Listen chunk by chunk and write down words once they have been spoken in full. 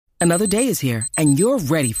Another day is here, and you're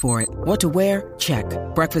ready for it. What to wear? Check.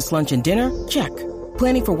 Breakfast, lunch, and dinner? Check.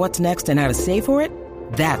 Planning for what's next and how to save for it?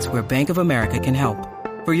 That's where Bank of America can help.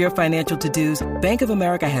 For your financial to-dos, Bank of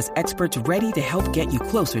America has experts ready to help get you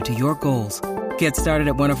closer to your goals. Get started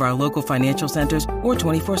at one of our local financial centers or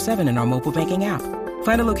 24/7 in our mobile banking app.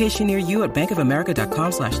 Find a location near you at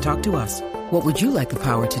bankofamerica.com/talktous. What would you like the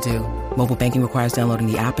power to do? Mobile banking requires downloading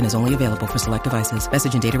the app and is only available for select devices.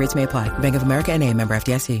 Message and data rates may apply. Bank of America N.A., member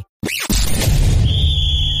FDIC.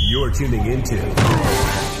 You're tuning into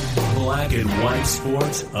Black and White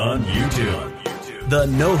Sports on YouTube. The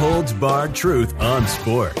no-holds-barred truth on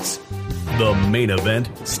sports. The main event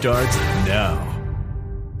starts now.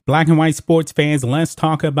 Black and white sports fans, let's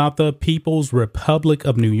talk about the People's Republic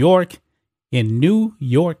of New York in New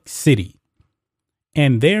York City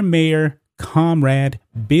and their mayor, Comrade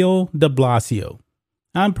Bill de Blasio.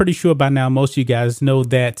 I'm pretty sure by now most of you guys know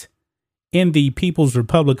that in the People's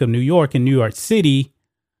Republic of New York in New York City,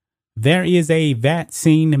 there is a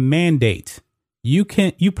vaccine mandate. You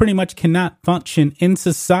pretty much cannot function in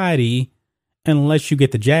society unless you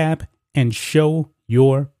get the jab and show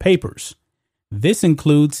your papers. This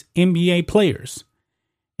includes NBA players.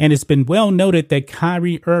 And it's been well noted that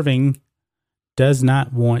Kyrie Irving does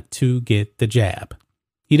not want to get the jab.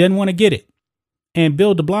 He doesn't want to get it. And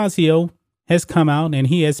Bill de Blasio has come out and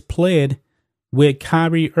he has pled with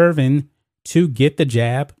Kyrie Irving to get the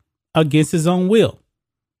jab against his own will.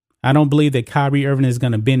 I don't believe that Kyrie Irving is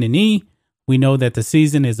going to bend the knee. We know that the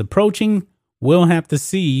season is approaching. We'll have to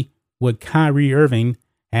see what Kyrie Irving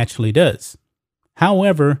actually does.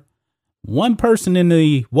 However, one person in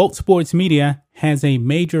the woke sports media has a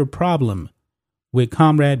major problem with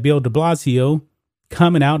Comrade Bill de Blasio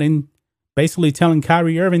coming out and basically telling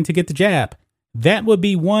Kyrie Irving to get the jab. That would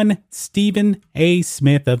be one Stephen A.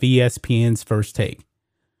 Smith of ESPN's First Take.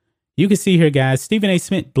 You can see here, guys, Stephen A.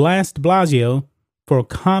 Smith blasts de Blasio for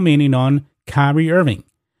commenting on Kyrie Irving.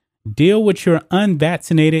 Deal with your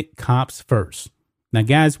unvaccinated cops first. Now,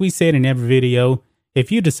 guys, we said in every video,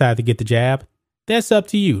 if you decide to get the jab, that's up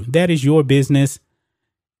to you. That is your business.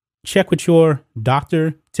 Check with your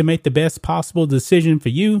doctor to make the best possible decision for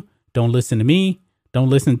you. Don't listen to me. Don't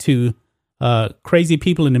listen to crazy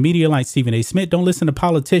people in the media like Stephen A. Smith. Don't listen to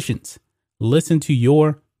politicians. Listen to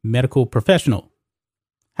your medical professional.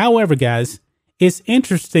 However, guys, it's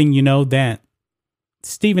interesting, that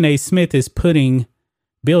Stephen A. Smith is putting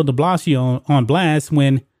Bill de Blasio on blast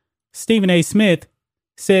when Stephen A. Smith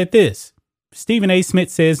said this. Stephen A. Smith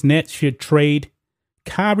says Nets should trade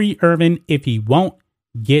Kyrie Irving if he won't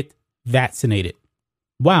get vaccinated.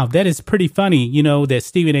 Wow, that is pretty funny, that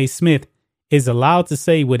Stephen A. Smith is allowed to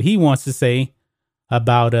say what he wants to say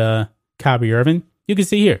about Kyrie Irving. You can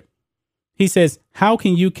see here. He says, how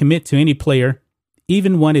can you commit to any player,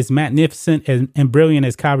 even one as magnificent and brilliant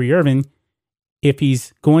as Kyrie Irving, if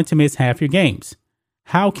he's going to miss half your games?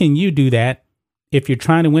 How can you do that if you're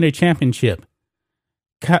trying to win a championship?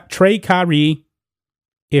 Trade Kyrie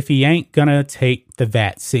if he ain't gonna take the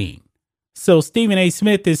vaccine. So Stephen A.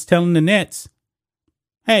 Smith is telling the Nets,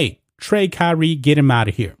 hey, trade Kyrie, get him out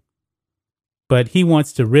of here. But he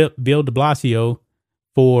wants to rip Bill de Blasio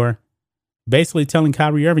for basically telling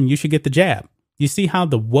Kyrie Irving you should get the jab. You see how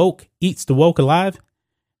the woke eats the woke alive?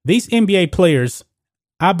 These NBA players,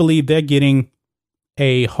 I believe they're getting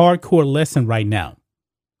a hardcore lesson right now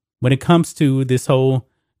when it comes to this whole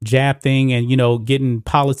jab thing and, getting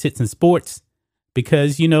politics and sports,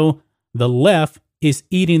 because, the left is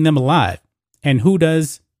eating them alive. And who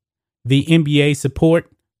does the NBA support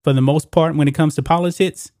for the most part when it comes to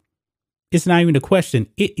politics? It's not even a question.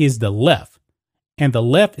 It is the left. And the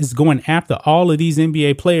left is going after all of these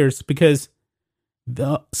NBA players because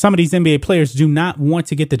some of these NBA players do not want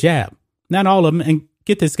to get the jab. Not all of them. And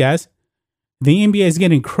get this, guys. The NBA is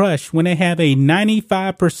getting crushed when they have a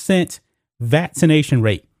 95% vaccination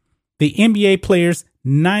rate. The NBA players,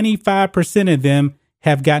 95% of them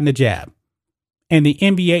have gotten the jab. And the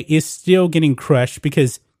NBA is still getting crushed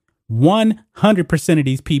because 100% of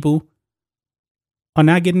these people are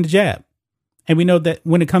not getting the jab. And we know that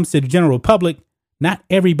when it comes to the general public, not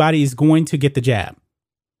everybody is going to get the jab.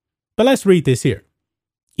 But let's read this here.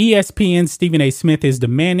 ESPN's Stephen A. Smith is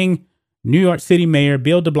demanding New York City Mayor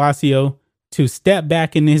Bill de Blasio to step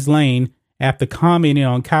back in his lane after commenting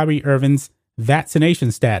on Kyrie Irving's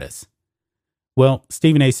vaccination status. Well,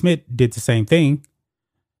 Stephen A. Smith did the same thing.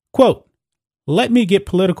 Quote, let me get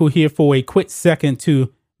political here for a quick second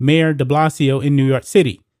to Mayor de Blasio in New York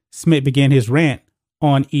City. Smith began his rant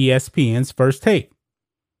on ESPN's First Take.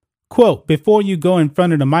 Quote, before you go in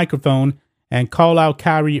front of the microphone and call out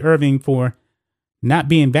Kyrie Irving for not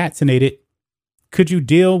being vaccinated, Could you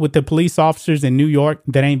deal with the police officers in New York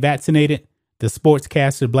that ain't vaccinated? The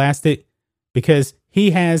sportscaster blasted, because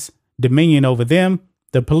he has dominion over them.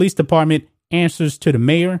 The police department answers to the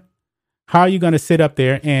mayor. How are you going to sit up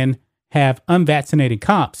there and have unvaccinated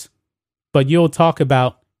cops, but you'll talk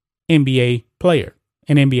about an NBA player?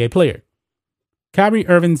 Kyrie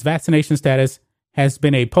Irving's vaccination status has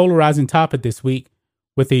been a polarizing topic this week,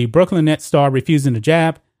 with the Brooklyn Nets star refusing the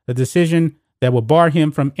jab, a decision that will bar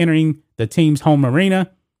him from entering the team's home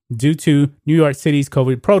arena due to New York City's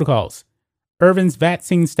COVID protocols. Irving's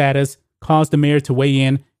vaccine status caused the mayor to weigh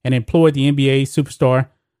in and implored the NBA superstar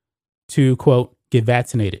to, quote, get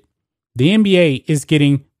vaccinated. The NBA is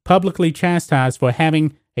getting publicly chastised for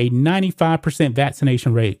having a 95%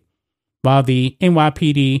 vaccination rate, while the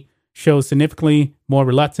NYPD shows significantly more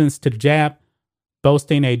reluctance to the jab,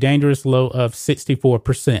 boasting a dangerous low of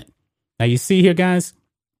 64%. Now you see here, guys,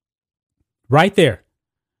 right there,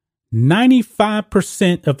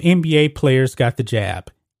 95% of NBA players got the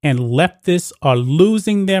jab, and leftists are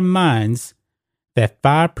losing their minds that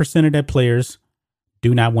 5% of their players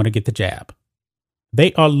do not want to get the jab.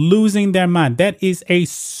 They are losing their mind. That is a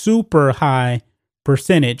super high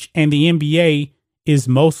percentage, and the NBA is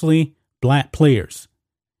mostly black players.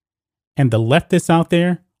 And the leftists out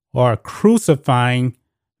there are crucifying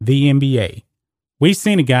the NBA. We've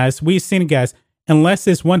seen it, guys. Unless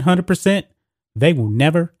it's 100%, they will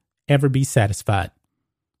never, ever be satisfied.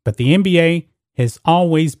 But the NBA has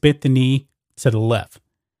always bent the knee to the left.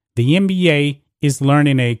 The NBA is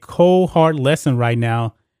learning a cold, hard lesson right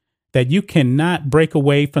now that you cannot break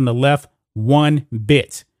away from the left one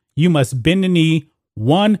bit. You must bend the knee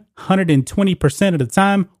 120% of the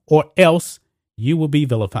time, or else you will be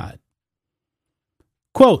vilified.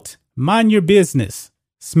 Quote, mind your business,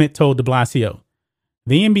 Smith told de Blasio.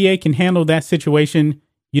 The NBA can handle that situation.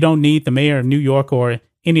 You don't need the mayor of New York or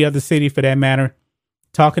any other city for that matter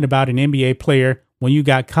talking about an NBA player when you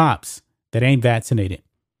got cops that ain't vaccinated.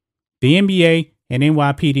 The NBA and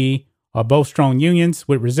NYPD are both strong unions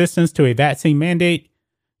with resistance to a vaccine mandate.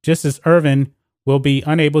 Justice Irvin will be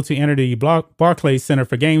unable to enter the Barclays Center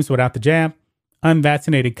for games without the jab.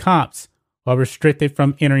 Unvaccinated cops are restricted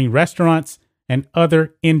from entering restaurants and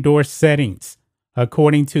other indoor settings,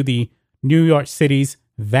 according to the New York City's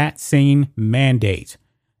vaccine mandate.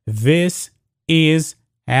 This is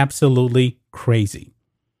absolutely crazy.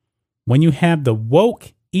 When you have the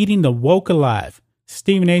woke eating the woke alive,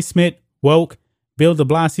 Stephen A. Smith, woke, Bill de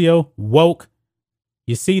Blasio, woke,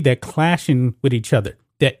 you see they're clashing with each other.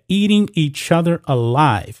 They're eating each other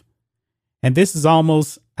alive. And this is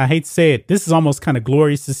almost, I hate to say it, this is almost kind of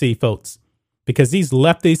glorious to see, folks, because these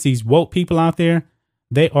leftists, these woke people out there,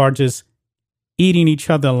 they are just eating each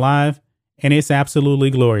other alive. And it's absolutely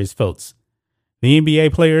glorious, folks. The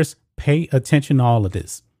NBA players, pay attention to all of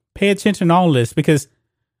this. Pay attention to all of this, because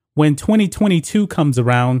when 2022 comes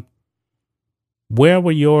around, where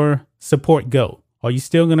will your support go? Are you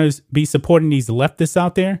still going to be supporting these leftists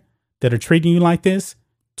out there that are treating you like this?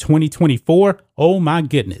 2024? Oh my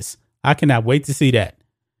goodness. I cannot wait to see that.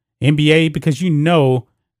 NBA, because you know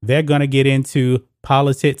they're going to get into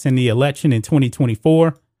politics in the election in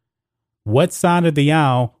 2024. What side of the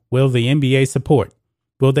aisle will the NBA support?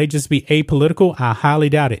 Will they just be apolitical? I highly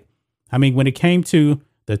doubt it. I mean, when it came to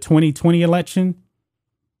the 2020 election,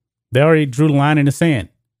 they already drew the line in the sand.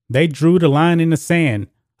 They drew the line in the sand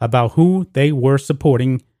about who they were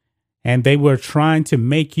supporting, and they were trying to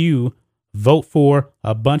make you vote for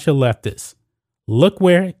a bunch of leftists. Look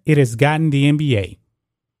where it has gotten the NBA.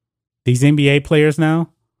 These NBA players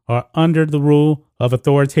now are under the rule of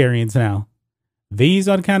authoritarians now. These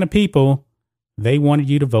are the kind of people they wanted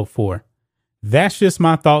you to vote for. That's just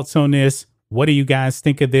my thoughts on this. What do you guys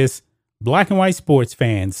think of this? Black and white sports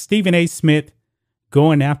fans, Stephen A. Smith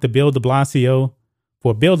going after Bill de Blasio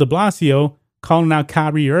for Bill de Blasio calling out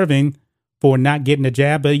Kyrie Irving for not getting a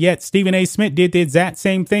jab. But yet Stephen A. Smith did the exact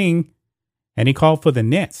same thing, and he called for the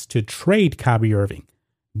Nets to trade Kyrie Irving.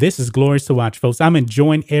 This is glorious to watch, folks. I'm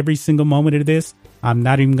enjoying every single moment of this. I'm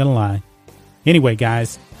not even going to lie. Anyway,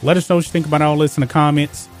 guys, let us know what you think about all this in the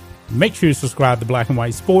comments. Make sure you subscribe to Black and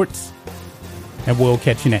White Sports, and we'll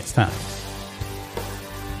catch you next time.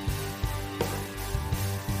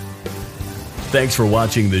 Thanks for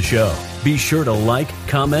watching the show. Be sure to like,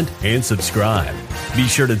 comment, and subscribe. Be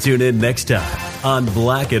sure to tune in next time on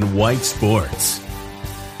Black and White Sports.